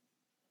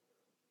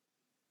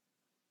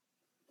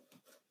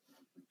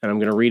 and I'm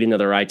going to read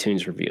another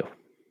iTunes review.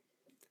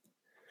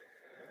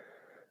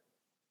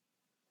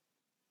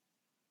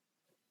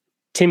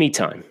 Timmy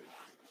time.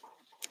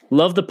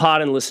 Love the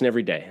pod and listen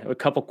every day. I have a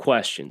couple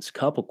questions.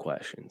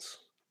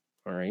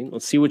 All right,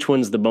 let's see which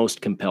one's the most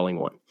compelling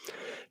one.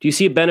 Do you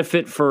see a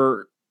benefit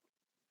for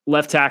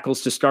left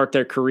tackles to start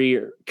their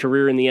career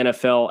in the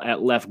NFL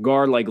at left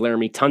guard like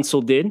Laramie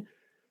Tunsil did?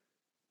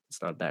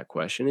 It's not a bad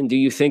question. And do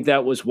you think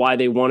that was why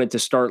they wanted to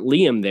start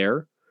Liam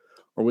there?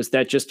 Or was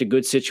that just a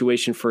good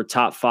situation for a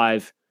top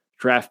 5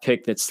 draft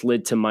pick that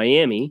slid to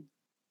Miami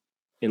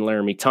in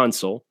Laramie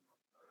Tunsil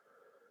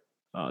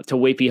to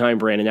wait behind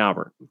Brandon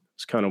Albert?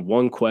 It's kind of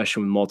one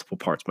question with multiple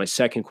parts. My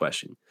second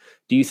question,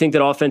 do you think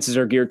that offenses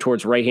are geared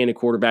towards right-handed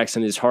quarterbacks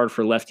and it is hard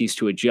for lefties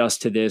to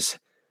adjust to this?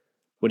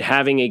 Would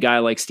having a guy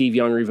like Steve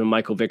Young or even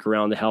Michael Vick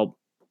around to help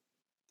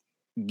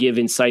give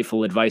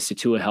insightful advice to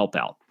Tua help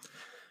out?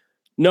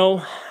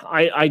 No,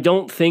 I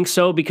don't think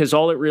so, because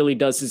all it really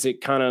does is it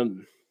kind of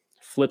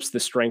flips the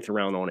strength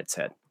around on its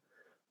head.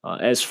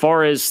 As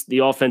far as the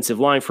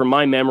offensive line, from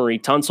my memory,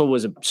 Tunsil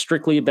was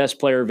strictly a best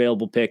player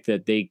available pick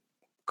that they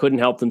couldn't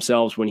help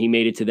themselves when he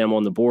made it to them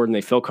on the board, and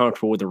they felt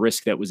comfortable with the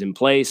risk that was in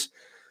place.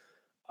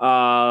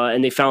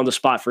 And they found a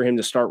spot for him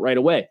to start right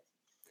away.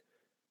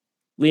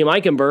 Liam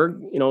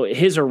Eichenberg,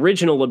 his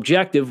original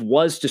objective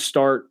was to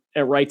start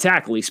at right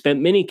tackle. He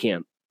spent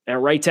minicamp at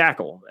right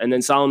tackle. And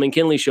then Solomon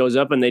Kinley shows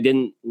up and they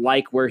didn't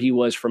like where he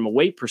was from a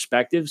weight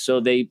perspective. So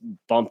they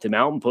bumped him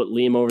out and put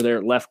Liam over there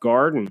at left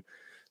guard and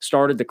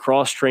started the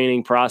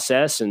cross-training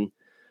process. And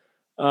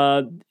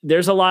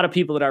there's a lot of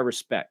people that I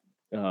respect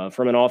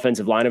from an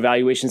offensive line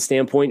evaluation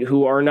standpoint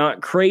who are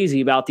not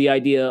crazy about the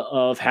idea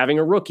of having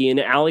a rookie. And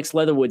Alex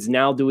Leatherwood's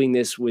now doing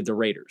this with the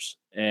Raiders,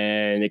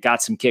 and it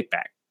got some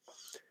kickback.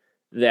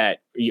 That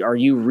are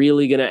you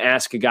really going to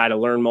ask a guy to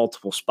learn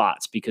multiple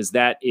spots? Because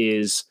that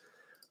is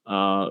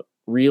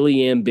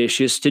really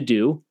ambitious to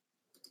do.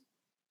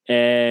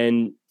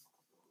 And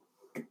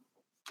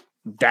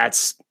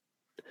that's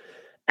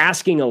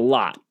asking a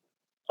lot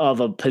of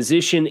a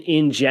position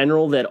in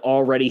general that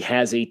already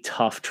has a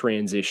tough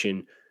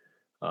transition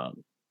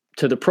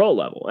to the pro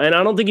level. And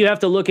I don't think you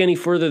have to look any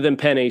further than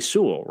Penei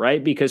Sewell,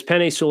 right? Because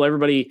Penei Sewell,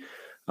 everybody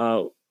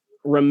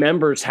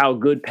remembers how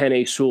good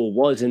Penei Sewell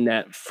was in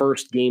that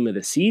first game of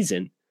the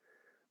season.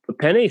 But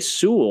Penei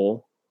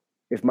Sewell,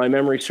 if my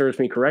memory serves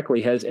me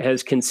correctly,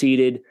 has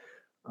conceded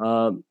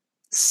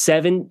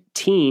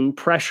 17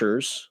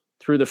 pressures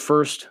through the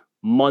first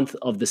month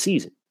of the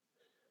season,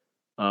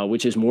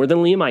 which is more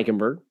than Liam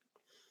Eichenberg.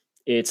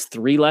 It's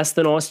 3 less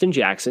than Austin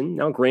Jackson.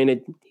 Now,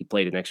 granted, he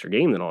played an extra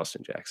game than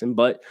Austin Jackson,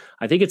 but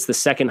I think it's the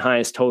second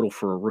highest total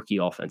for a rookie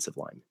offensive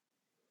lineman.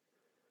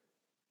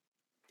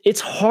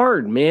 It's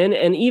hard, man.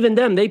 And even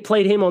them, they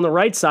played him on the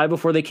right side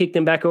before they kicked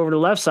him back over to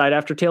the left side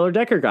after Taylor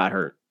Decker got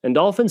hurt. And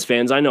Dolphins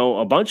fans, I know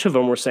a bunch of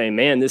them were saying,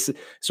 man, this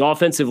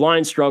offensive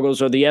line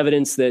struggles are the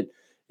evidence that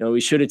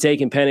we should have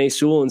taken Penei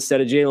Sewell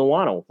instead of Jalen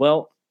Waddle.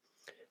 Well,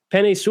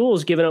 Penei Sewell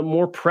has given up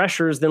more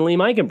pressures than Liam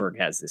Eichenberg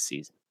has this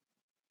season.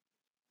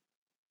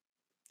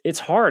 It's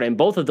hard, and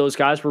both of those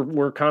guys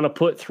were kind of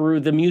put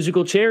through the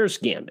musical chairs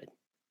gambit.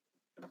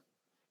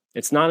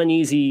 It's not an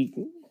easy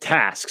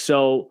task.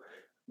 So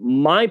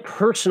my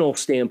personal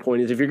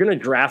standpoint is if you're going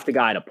to draft a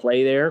guy to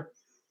play there,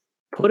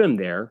 put him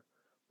there,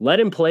 let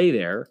him play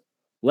there,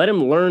 let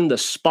him learn the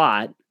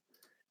spot,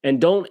 and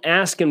don't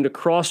ask him to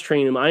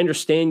cross-train him. I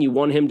understand you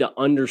want him to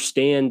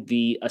understand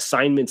the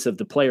assignments of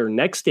the player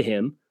next to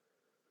him,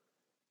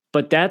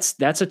 but that's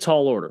a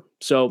tall order.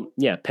 So,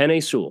 yeah,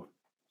 Penei Sewell,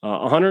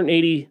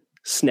 180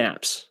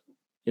 snaps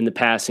in the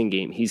passing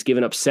game. He's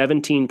given up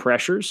 17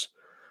 pressures,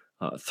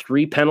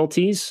 3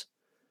 penalties,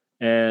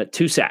 2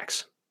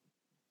 sacks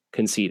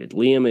conceded.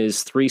 Liam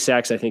is 3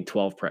 sacks, I think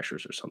 12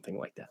 pressures or something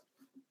like that.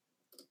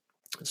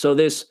 So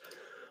this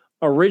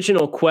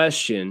original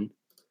question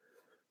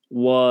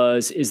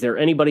was, is there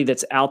anybody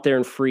that's out there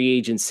in free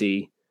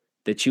agency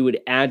that you would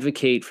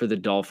advocate for the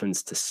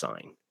Dolphins to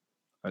sign?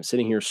 I'm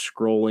sitting here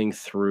scrolling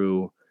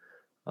through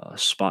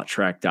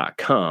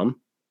SpotTrack.com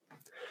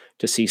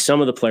to see some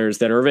of the players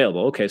that are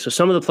available. Okay, so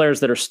some of the players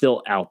that are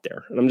still out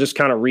there. And I'm just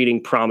kind of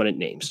reading prominent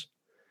names.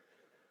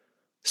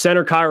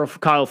 Center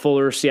Kyle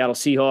Fuller, Seattle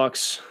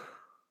Seahawks.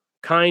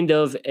 Kind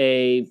of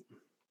a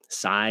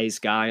size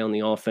guy on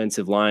the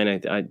offensive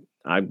line.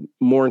 I'm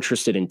more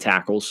interested in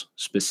tackles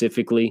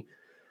specifically.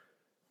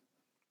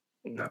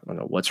 I don't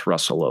know, what's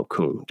Russell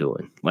Okung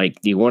doing?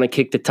 Like, do you want to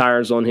kick the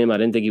tires on him? I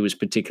didn't think he was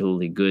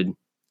particularly good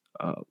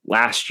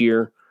last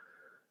year.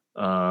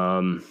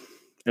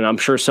 And I'm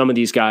sure some of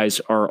these guys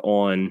are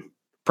on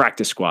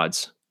practice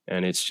squads,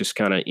 and it's just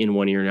kind of in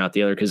one ear and out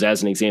the other. Because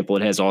as an example,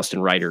 it has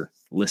Austin Reiter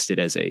listed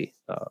as a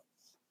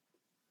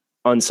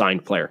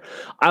unsigned player.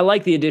 I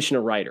like the addition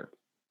of Reiter,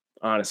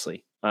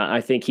 honestly.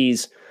 I think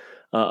he's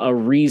a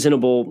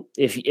reasonable.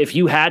 If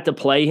you had to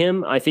play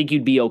him, I think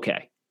you'd be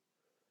okay.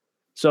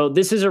 So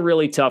this is a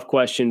really tough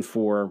question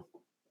for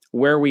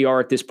where we are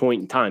at this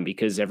point in time,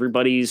 because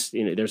everybody's,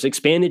 there's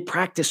expanded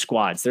practice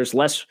squads. There's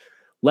less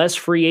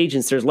free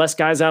agents. There's less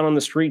guys out on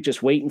the street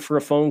just waiting for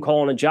a phone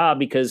call and a job,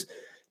 because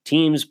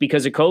teams,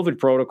 because of COVID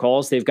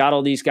protocols, they've got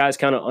all these guys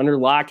kind of under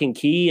lock and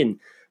key, and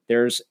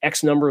there's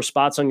X number of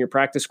spots on your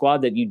practice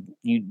squad that you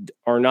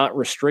are not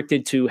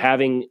restricted to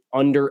having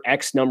under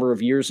X number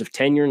of years of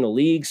tenure in the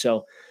league.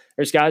 So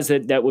there's guys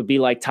that would be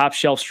like top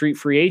shelf street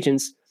free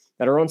agents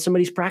that are on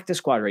somebody's practice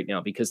squad right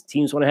now because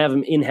teams want to have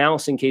them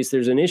in-house in case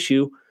there's an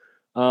issue,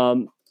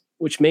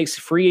 which makes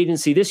free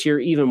agency this year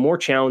even more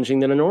challenging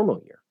than a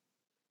normal year.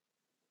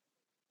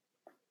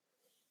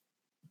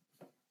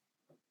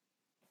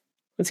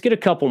 Let's get a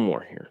couple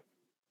more here.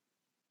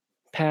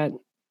 Pat,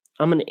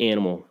 I'm an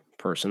animal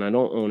person. I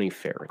don't own any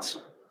ferrets.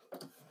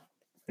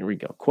 Here we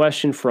go.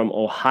 Question from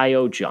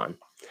Ohio John.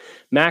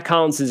 Mack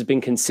Hollins has been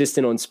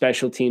consistent on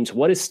special teams.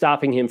 What is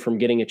stopping him from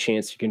getting a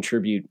chance to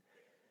contribute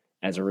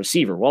as a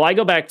receiver? Well, I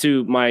go back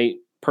to my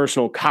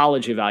personal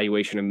college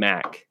evaluation of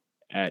Mack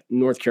at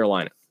North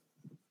Carolina.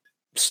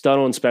 Stud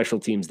on special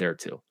teams there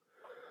too.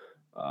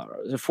 A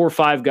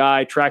 4.5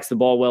 guy, tracks the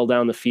ball well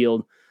down the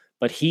field,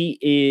 but he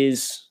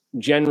is,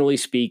 generally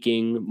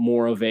speaking,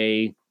 more of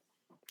a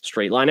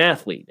straight line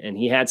athlete. And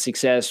he had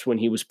success when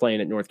he was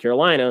playing at North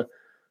Carolina,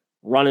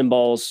 running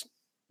balls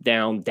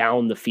down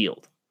the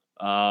field.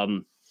 I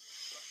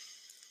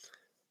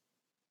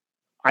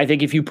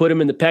think if you put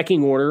him in the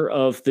pecking order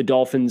of the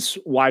Dolphins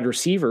wide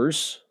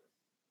receivers,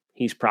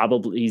 he's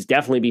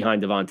definitely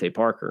behind Devontae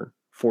Parker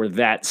for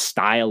that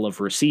style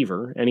of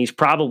receiver. And he's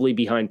probably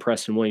behind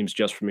Preston Williams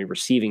just from a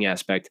receiving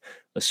aspect,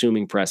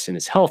 assuming Preston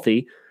is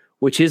healthy,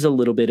 which is a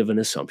little bit of an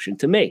assumption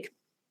to make.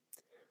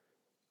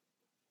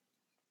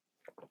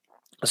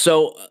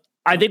 So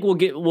I think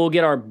we'll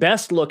get our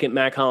best look at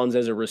Mack Hollins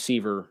as a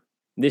receiver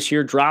this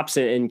year. Drops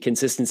and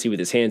consistency with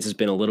his hands has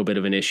been a little bit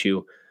of an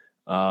issue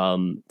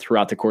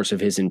throughout the course of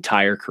his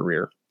entire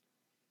career.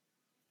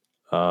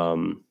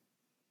 So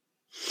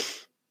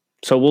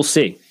we'll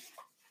see.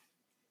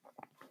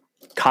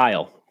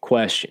 Kyle,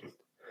 question.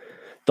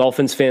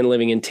 Dolphins fan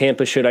living in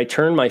Tampa. Should I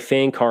turn my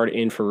fan card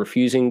in for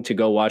refusing to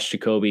go watch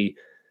Jacoby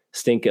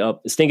stink it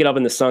up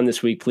in the sun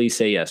this week? Please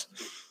say yes.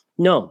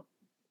 No.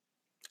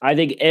 I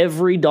think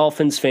every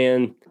Dolphins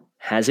fan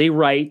has a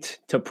right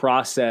to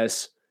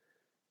process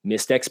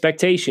missed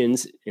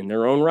expectations in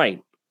their own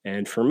right.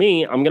 And for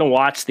me, I'm going to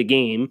watch the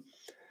game,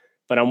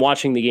 but I'm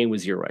watching the game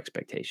with zero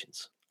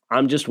expectations.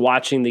 I'm just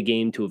watching the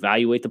game to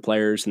evaluate the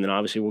players. And then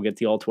obviously we'll get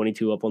the all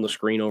 22 up on the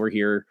screen over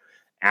here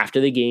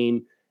after the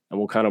game. And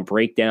we'll kind of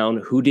break down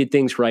who did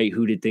things right,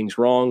 who did things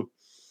wrong,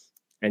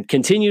 and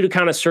continue to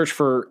kind of search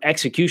for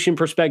execution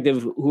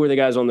perspective. Who are the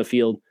guys on the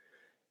field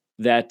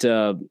that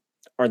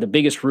are the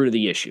biggest root of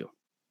the issue?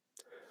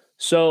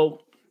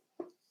 So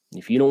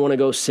if you don't want to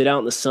go sit out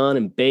in the sun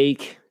and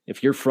bake,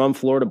 if you're from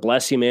Florida,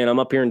 bless you, man. I'm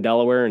up here in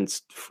Delaware and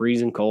it's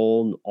freezing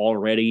cold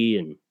already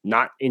and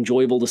not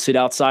enjoyable to sit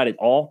outside at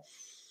all.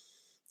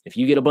 If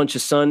you get a bunch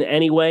of sun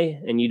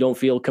anyway and you don't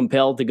feel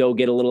compelled to go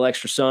get a little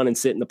extra sun and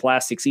sit in the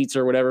plastic seats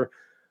or whatever,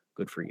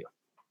 good for you.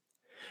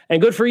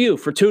 And good for you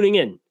for tuning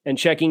in and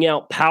checking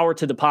out Power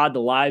to the Pod,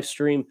 the live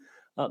stream.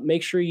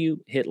 Make sure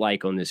you hit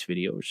like on this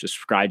video or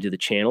subscribe to the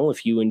channel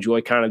if you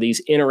enjoy kind of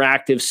these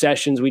interactive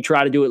sessions. We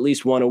try to do at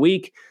least one a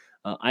week.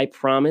 I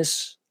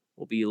promise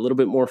we'll be a little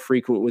bit more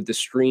frequent with the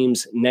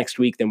streams next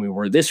week than we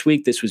were this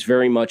week. This was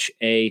very much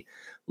a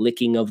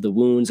licking of the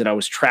wounds, and I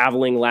was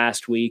traveling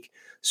last week.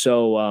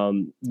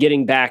 So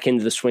getting back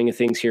into the swing of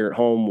things here at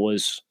home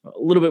was a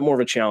little bit more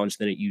of a challenge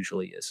than it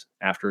usually is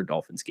after a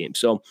Dolphins game.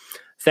 So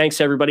thanks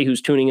to everybody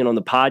who's tuning in on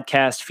the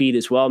podcast feed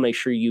as well. Make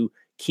sure you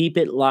keep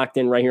it locked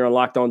in right here on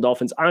Locked On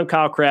Dolphins. I'm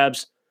Kyle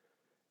Krabs.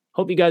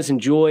 Hope you guys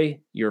enjoy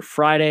your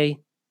Friday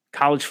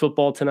college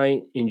football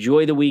tonight.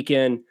 Enjoy the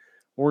weekend.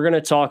 We're going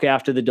to talk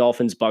after the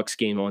Dolphins-Bucs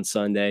game on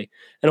Sunday,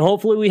 and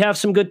hopefully we have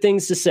some good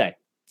things to say.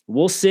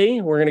 We'll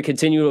see. We're going to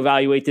continue to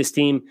evaluate this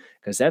team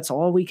because that's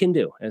all we can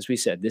do. As we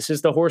said, this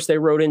is the horse they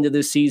rode into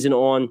this season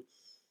on.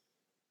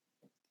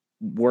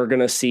 We're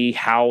going to see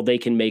how they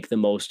can make the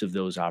most of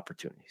those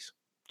opportunities.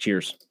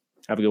 Cheers.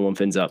 Have a good one.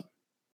 Fins up.